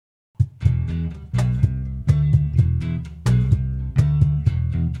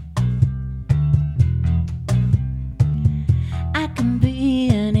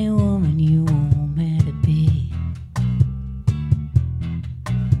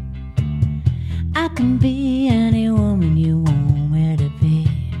I can be any woman you want me to be.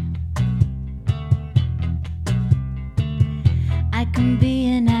 I can be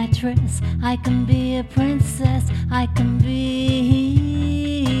an actress, I can be a princess, I can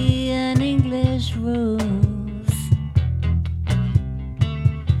be an English rose.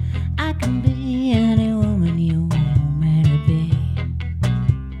 I can be any woman you want me to be.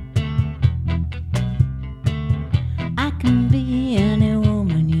 I can be any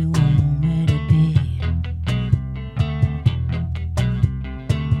woman you want me to be.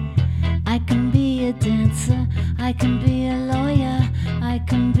 I can be a dancer, I can be a lawyer, I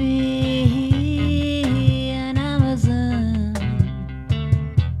can be an Amazon.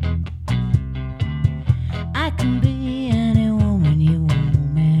 I can be any woman you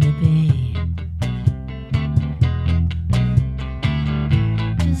want me to be.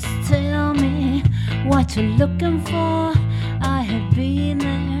 Just tell me what you're looking for. I have been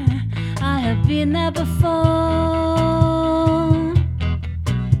there, I have been there before.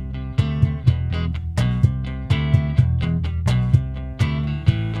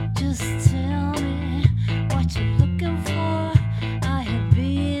 Just tell me what you're looking for. I have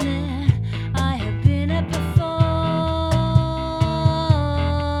been it, I have been it before.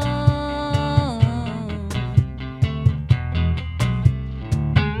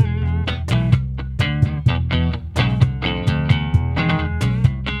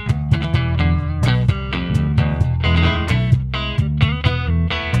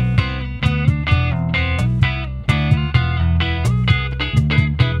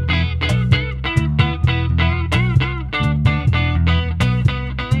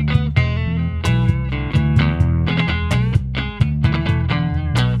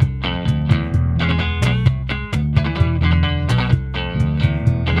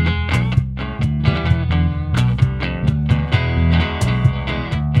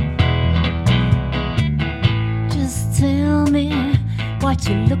 Just tell me what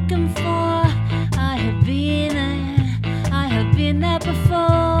you're looking for. I have been there, I have been there before.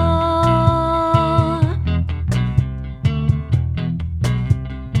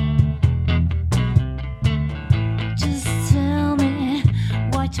 Just tell me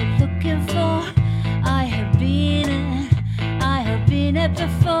what you're looking for. I have been it, I have been it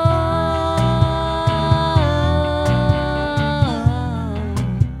before.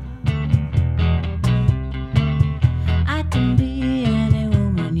 I can be any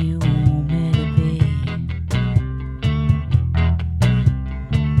woman you want me to be.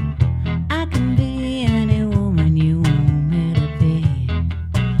 I can be any woman you want me to be.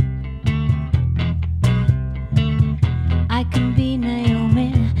 I can be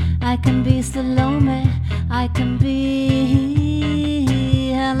Naomi, I can be Salome, I can be